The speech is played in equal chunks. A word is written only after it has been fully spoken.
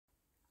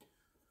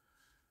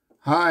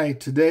Hi,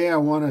 today I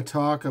want to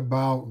talk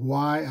about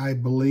why I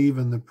believe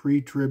in the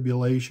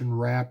pre-tribulation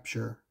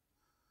rapture.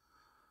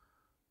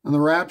 And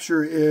the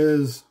rapture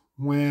is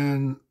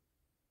when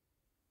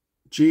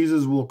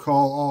Jesus will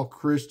call all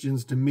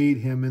Christians to meet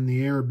him in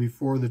the air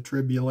before the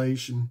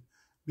tribulation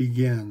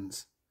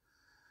begins.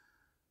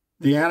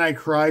 The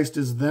Antichrist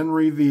is then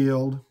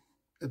revealed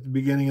at the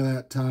beginning of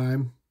that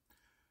time,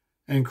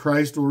 and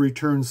Christ will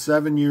return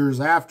 7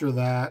 years after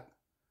that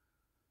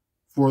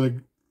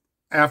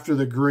after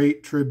the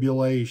Great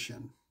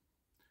Tribulation.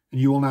 And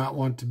you will not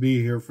want to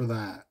be here for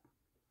that.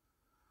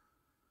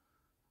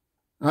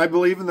 I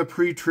believe in the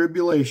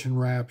pre-tribulation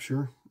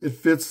rapture. It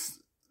fits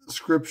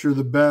Scripture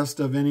the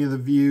best of any of the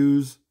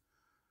views,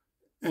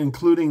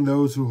 including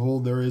those who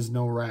hold there is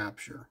no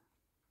rapture.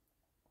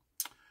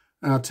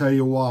 And I'll tell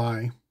you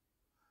why.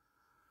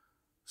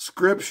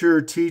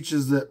 Scripture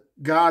teaches that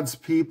God's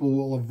people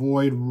will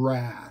avoid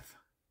wrath.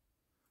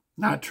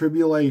 Not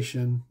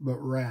tribulation, but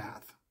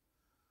wrath.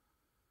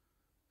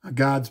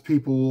 God's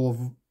people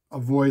will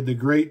avoid the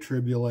great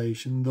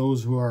tribulation.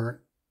 Those who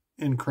are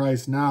in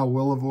Christ now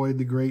will avoid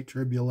the great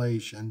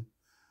tribulation.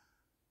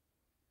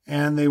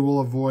 And they will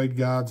avoid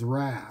God's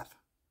wrath.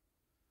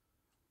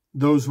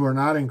 Those who are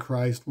not in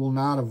Christ will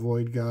not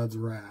avoid God's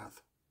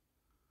wrath.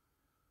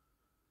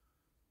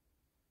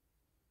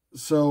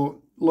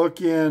 So look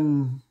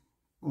in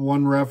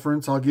one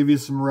reference. I'll give you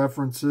some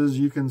references.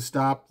 You can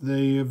stop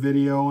the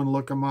video and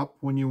look them up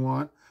when you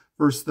want.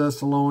 1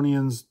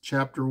 Thessalonians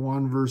chapter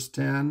 1, verse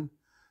 10,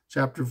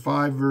 chapter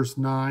 5, verse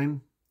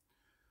 9.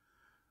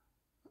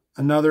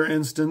 Another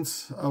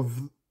instance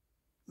of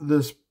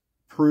this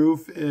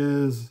proof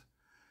is,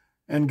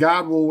 and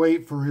God will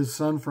wait for his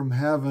Son from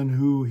heaven,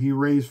 who he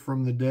raised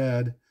from the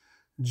dead,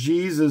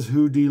 Jesus,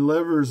 who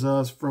delivers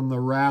us from the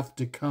wrath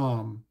to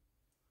come.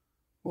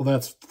 Well,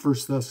 that's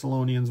 1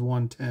 Thessalonians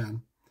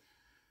 1:10.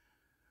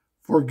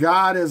 For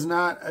God has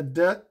not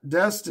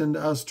destined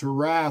us to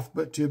wrath,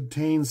 but to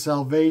obtain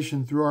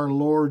salvation through our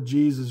Lord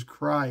Jesus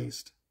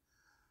Christ.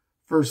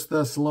 1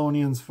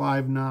 Thessalonians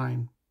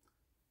 5:9.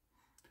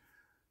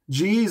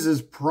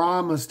 Jesus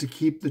promised to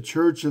keep the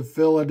church of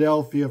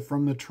Philadelphia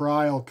from the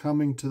trial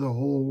coming to the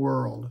whole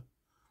world.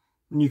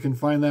 And you can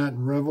find that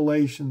in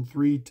Revelation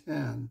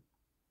 3:10.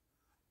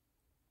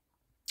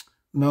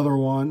 Another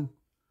one.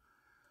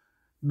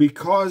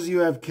 Because you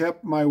have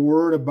kept my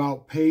word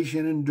about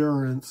patient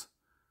endurance,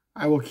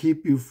 I will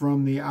keep you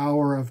from the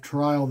hour of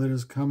trial that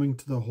is coming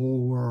to the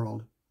whole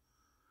world,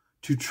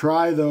 to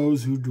try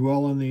those who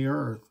dwell on the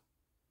earth.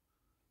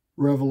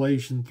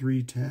 Revelation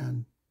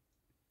 3:10.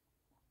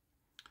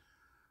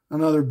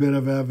 Another bit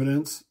of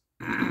evidence.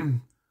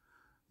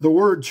 The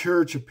word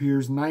church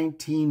appears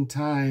 19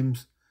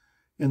 times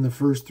in the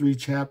first 3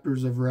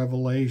 chapters of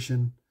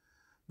Revelation,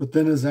 but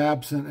then is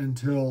absent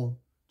until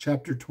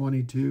chapter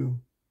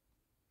 22.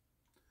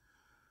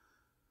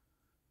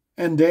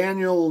 And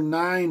Daniel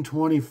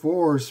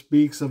 9:24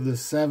 speaks of the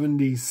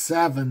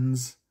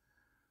 77s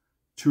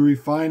to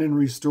refine and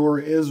restore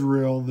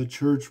Israel, the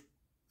church,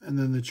 and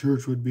then the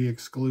church would be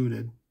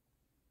excluded.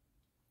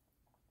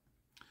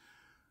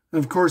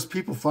 And of course,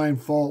 people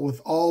find fault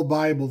with all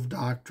Bible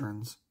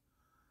doctrines.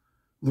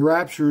 The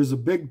rapture is a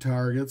big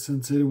target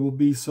since it will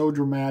be so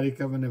dramatic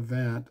of an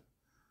event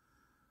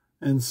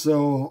and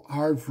so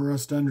hard for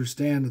us to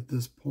understand at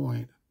this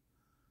point.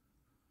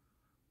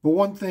 But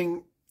one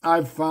thing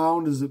I've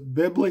found is that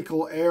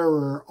biblical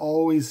error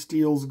always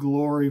steals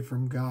glory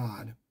from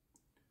God.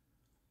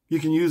 You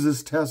can use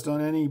this test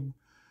on any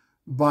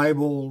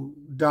Bible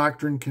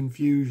doctrine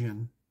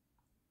confusion.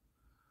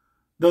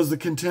 Does the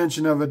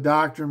contention of a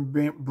doctrine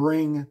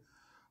bring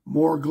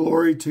more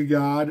glory to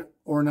God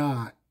or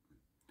not?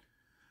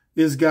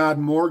 Is God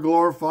more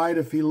glorified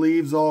if he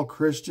leaves all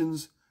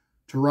Christians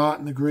to rot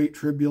in the great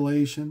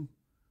tribulation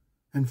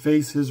and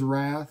face his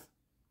wrath?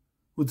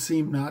 Would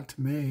seem not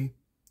to me.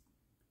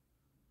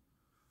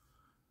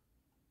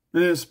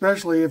 And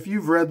especially if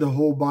you've read the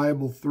whole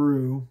Bible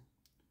through,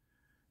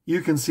 you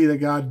can see that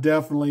God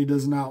definitely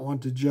does not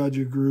want to judge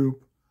a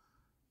group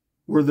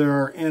where there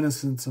are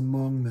innocents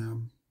among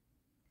them.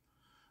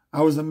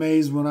 I was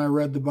amazed when I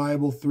read the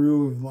Bible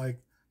through of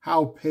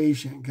how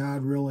patient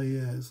God really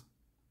is.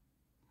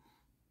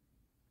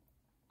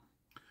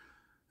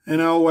 And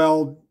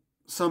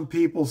some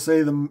people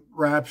say the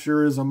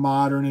rapture is a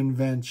modern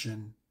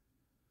invention.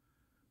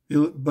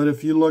 But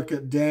if you look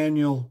at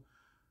Daniel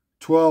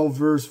 12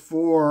 verse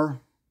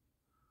 4,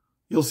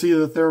 you'll see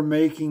that they're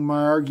making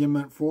my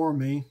argument for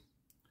me.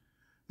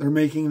 They're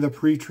making the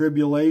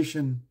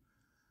pre-tribulation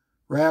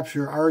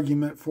rapture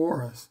argument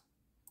for us.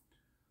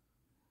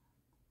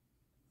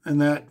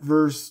 And that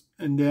verse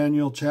in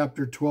Daniel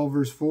chapter 12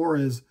 verse 4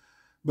 is,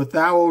 But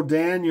thou, O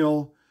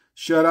Daniel,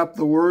 shut up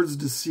the words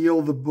to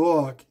seal the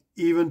book,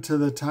 even to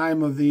the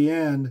time of the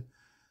end.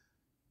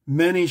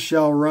 Many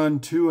shall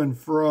run to and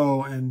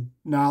fro, and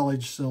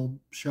knowledge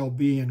shall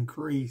be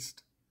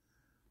increased.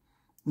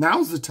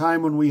 Now's the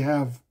time when we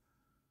have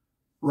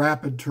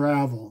rapid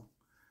travel,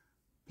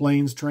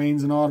 planes,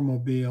 trains, and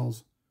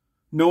automobiles.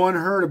 No one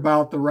heard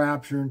about the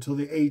rapture until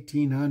the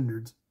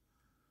 1800s.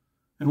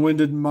 And when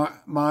did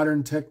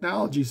modern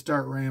technology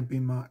start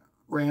ramping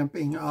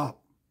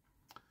up?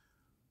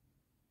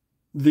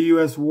 The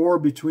U.S. war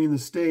between the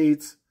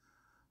states,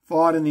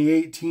 fought in the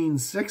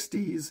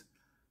 1860s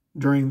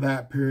during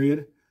that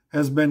period,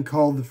 has been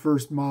called the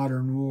first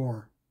modern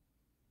war.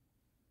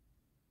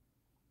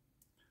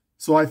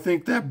 So I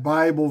think that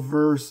Bible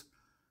verse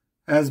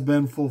has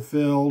been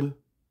fulfilled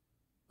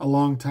a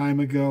long time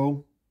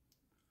ago,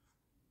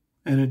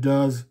 and it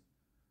does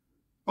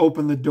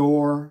open the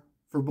door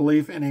for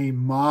belief in a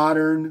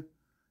modern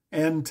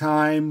end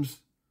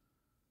times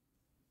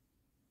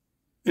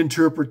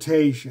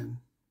interpretation.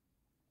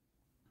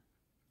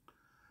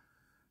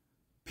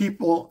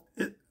 People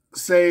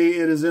say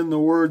it is in the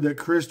Word that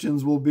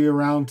Christians will be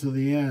around to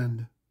the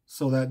end,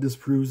 so that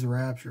disproves the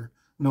rapture.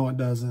 No, it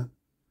doesn't.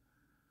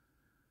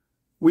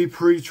 We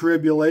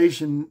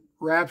pre-tribulation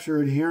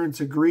rapture adherents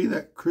agree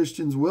that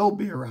Christians will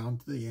be around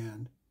to the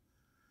end.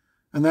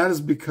 And that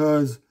is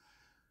because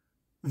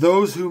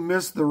those who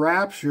miss the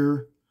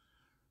rapture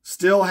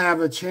still have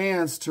a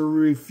chance to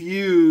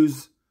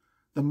refuse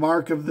the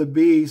mark of the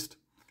beast,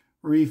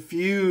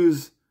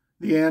 refuse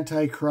the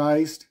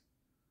Antichrist,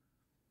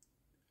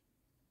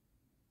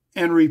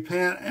 and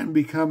repent and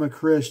become a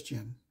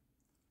Christian.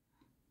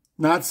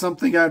 Not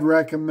something I'd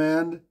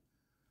recommend,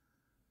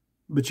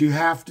 but you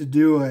have to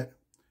do it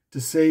to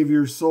save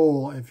your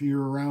soul if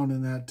you're around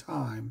in that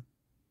time.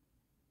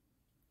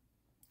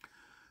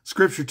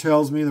 Scripture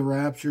tells me the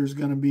rapture is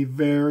going to be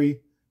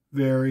very,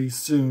 very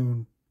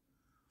soon.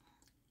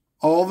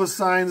 All the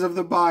signs of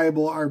the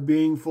Bible are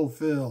being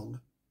fulfilled.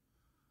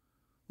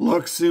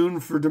 Look soon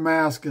for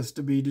Damascus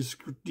to be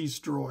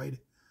destroyed.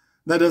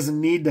 That doesn't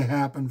need to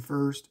happen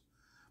first,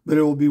 but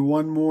it will be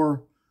one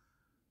more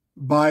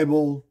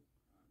Bible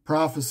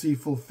prophecy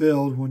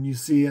fulfilled when you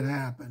see it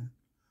happen.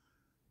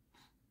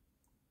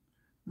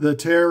 The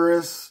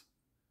terrorists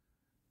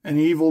and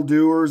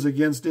evildoers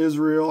against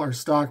Israel are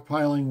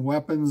stockpiling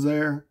weapons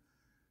there.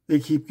 They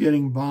keep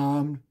getting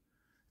bombed.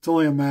 It's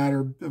only a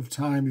matter of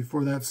time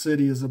before that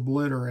city is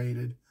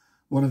obliterated.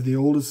 One of the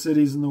oldest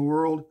cities in the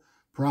world,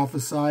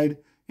 prophesied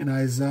in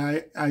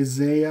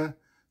Isaiah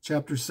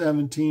chapter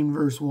 17,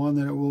 verse 1,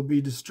 that it will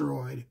be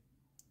destroyed.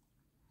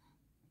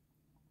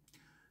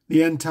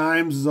 The end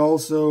times is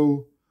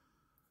also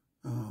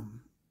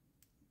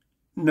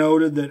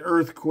noted that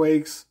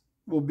earthquakes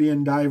will be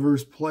in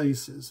diverse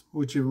places,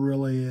 which it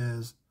really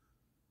is.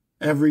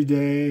 Every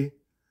day,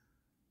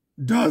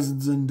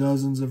 dozens and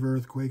dozens of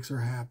earthquakes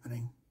are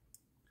happening.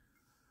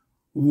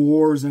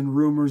 Wars and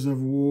rumors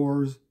of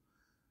wars.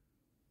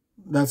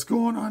 That's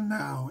going on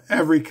now.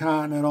 Every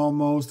continent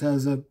almost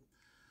has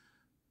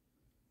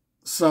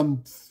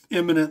some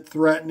imminent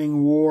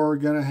threatening war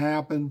going to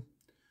happen.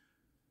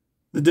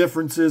 The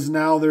difference is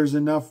now there's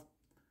enough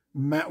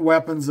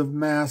weapons of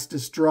mass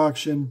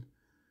destruction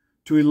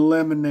to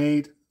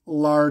eliminate a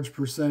large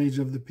percentage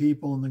of the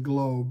people in the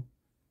globe.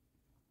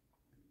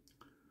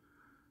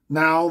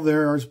 Now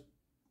there's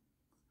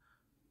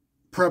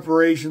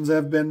preparations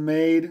have been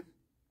made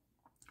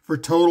for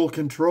total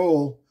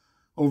control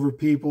over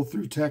people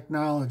through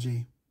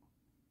technology.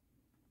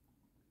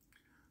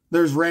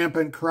 There's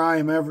rampant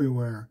crime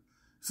everywhere.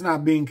 It's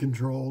not being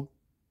controlled.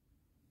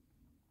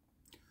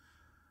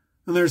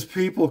 And there's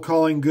people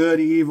calling good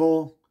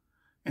evil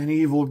and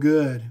evil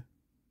good.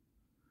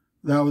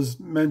 That was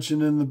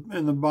mentioned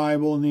in the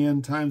Bible, and the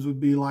end times would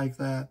be like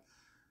that.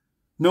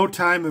 No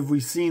time have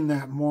we seen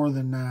that more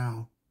than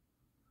now.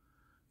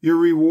 You're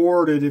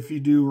rewarded if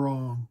you do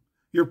wrong.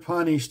 You're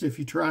punished if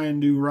you try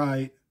and do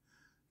right.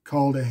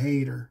 Called a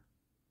hater.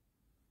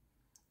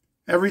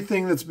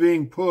 Everything that's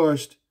being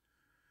pushed,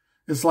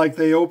 it's like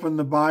they opened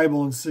the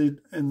Bible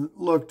and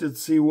looked at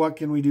see what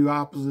can we do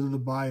opposite of the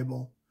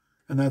Bible.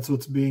 And that's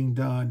what's being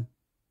done.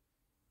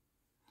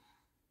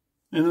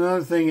 And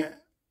another thing,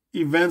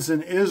 events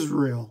in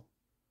Israel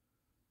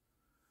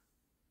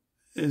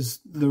is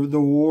the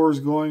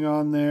wars going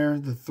on there,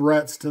 the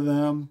threats to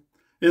them.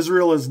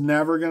 Israel is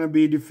never going to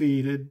be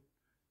defeated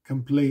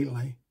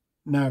completely.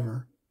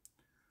 Never.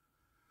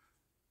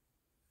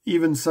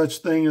 Even such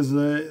thing as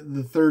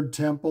the third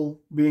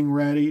temple being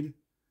readied,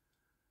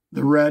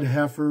 the red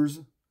heifers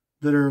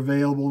that are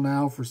available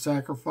now for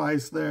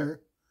sacrifice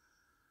there,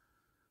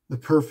 the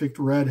perfect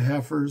red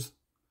heifers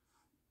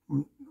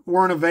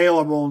weren't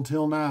available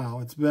until now.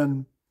 It's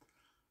been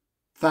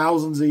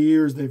thousands of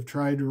years they've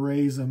tried to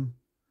raise them,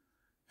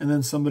 and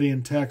then somebody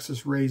in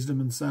Texas raised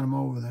them and sent them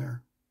over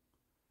there.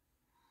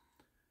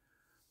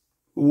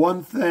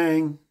 One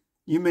thing,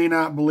 you may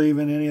not believe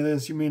in any of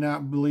this, you may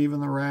not believe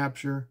in the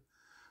rapture,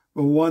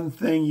 but one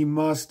thing you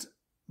must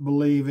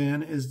believe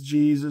in is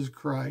Jesus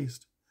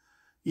Christ.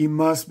 You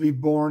must be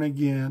born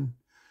again.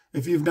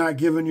 If you've not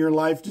given your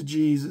life to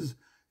Jesus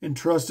and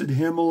trusted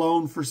Him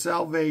alone for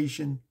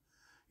salvation,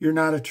 you're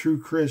not a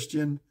true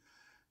Christian.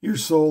 Your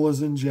soul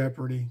is in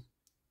jeopardy.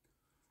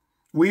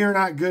 We are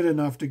not good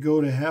enough to go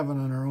to heaven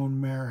on our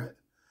own merit.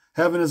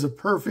 Heaven is a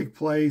perfect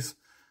place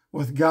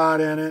with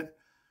God in it,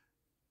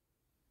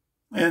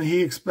 and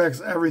He expects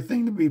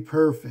everything to be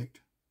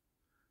perfect.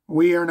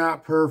 We are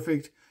not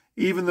perfect.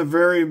 Even the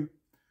very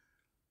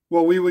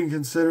what we would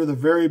consider the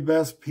very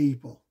best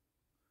people.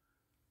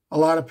 A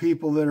lot of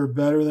people that are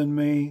better than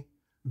me,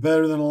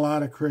 better than a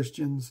lot of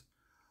Christians,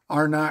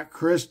 are not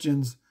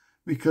Christians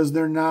because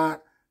they're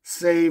not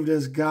saved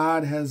as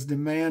God has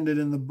demanded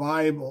in the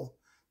Bible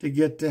to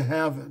get to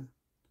heaven.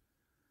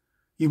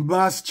 You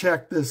must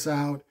check this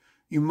out.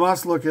 You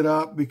must look it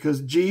up because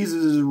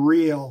Jesus is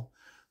real.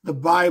 The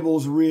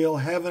Bible's real.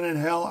 Heaven and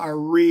hell are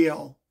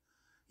real.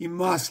 You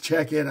must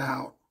check it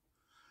out.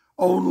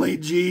 Only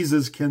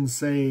Jesus can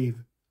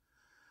save.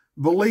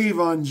 Believe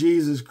on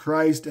Jesus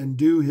Christ and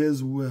do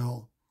his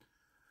will.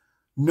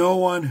 No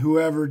one who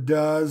ever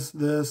does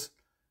this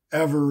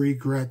ever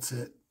regrets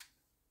it.